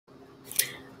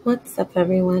What's up,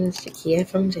 everyone? It's Shakia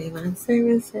from Javon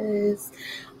Services.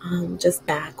 Just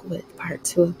back with part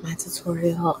 2 of my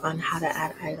tutorial on how to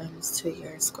add items to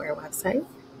your Square website.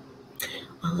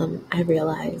 I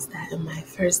realized that in my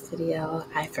first video,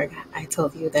 I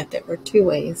told you that there were 2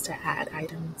 ways to add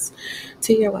items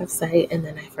to your website, and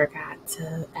then I forgot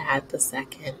to add the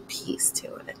second piece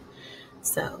to it.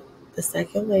 So, the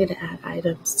second way to add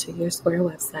items to your Square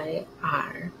website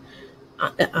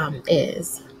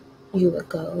is you would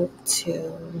go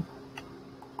to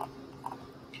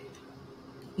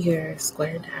your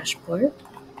Square dashboard,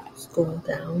 scroll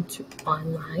down to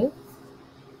online,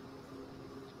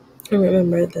 and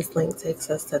remember this link takes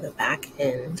us to the back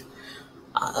end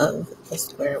of the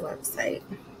Square website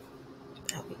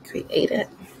that we created.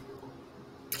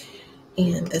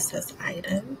 And this says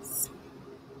items.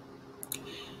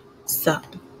 So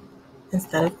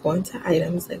instead of going to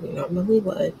items like we normally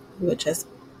would, we would just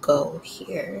go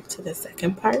here to the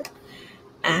second part,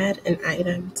 add an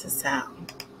item to sell.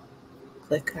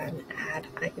 Click on add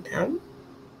item.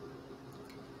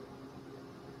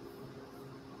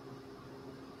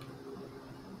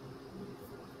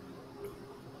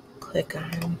 Click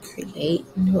on create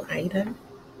new item.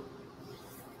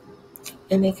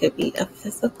 And it could be a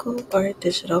physical or a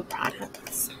digital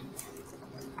product.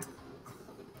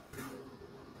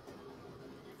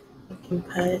 You can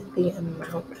put the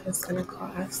amount that it's going to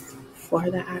cost for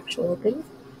the actual thing.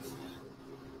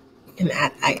 You can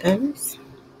add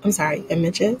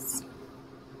images.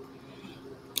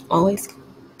 Always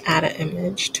add an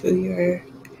image to your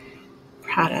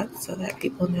product so that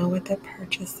people know what they're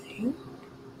purchasing.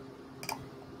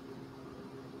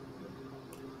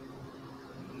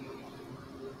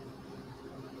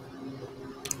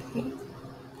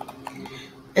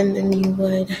 And then you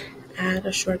would add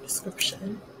a short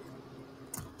description.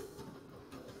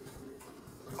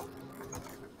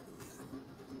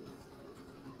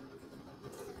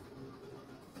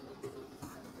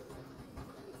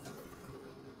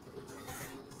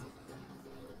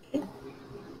 Okay.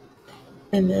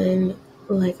 And then,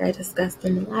 like I discussed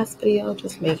in the last video,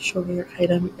 just make sure your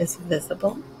item is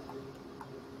visible.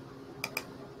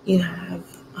 You have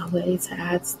a way to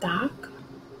add stock.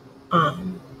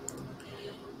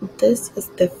 This is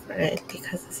different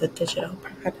because it's a digital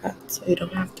product, so you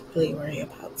don't have to really worry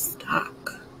about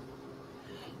stock.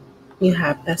 You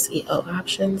have SEO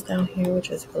options down here,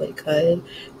 which is really good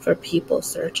for people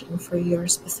searching for your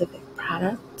specific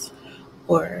product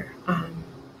or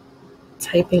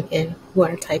typing in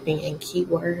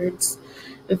keywords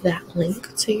that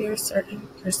link to your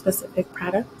specific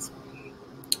product.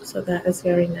 So that is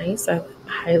very nice. I would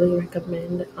highly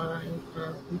recommend on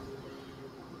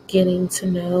getting to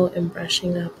know and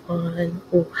brushing up on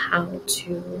how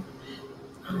to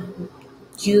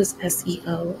use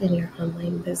SEO in your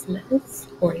online business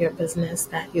or your business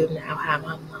that you now have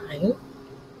online.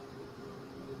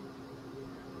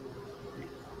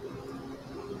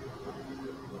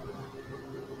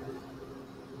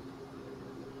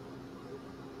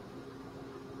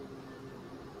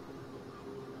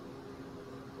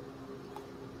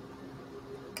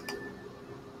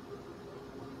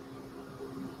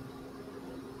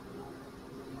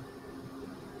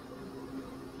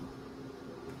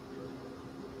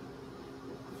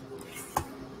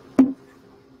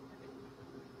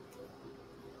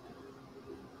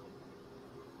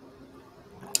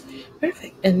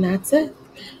 Perfect, and that's it.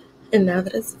 And now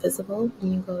that it's visible,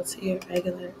 when you go to your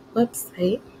regular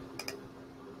website,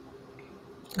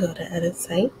 go to edit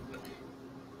site,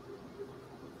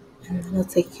 and then it'll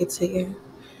take you to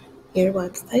your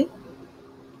website.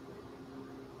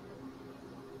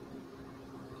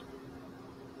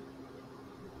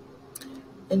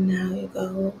 And now you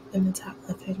go in the top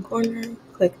left hand corner,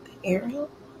 click the arrow,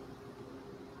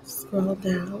 scroll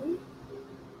down,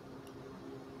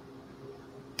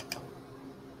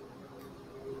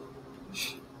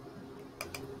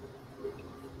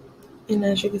 and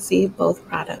as you can see, both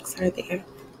products are there.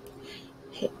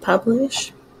 Hit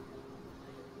publish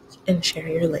and share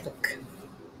your link.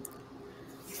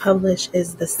 Publish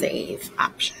is the save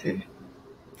option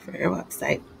for your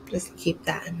website. Just keep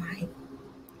that in mind.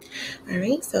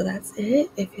 Alright, so that's it.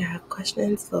 If you have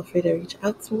questions, feel free to reach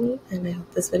out to me, and I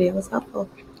hope this video was helpful.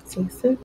 See you soon.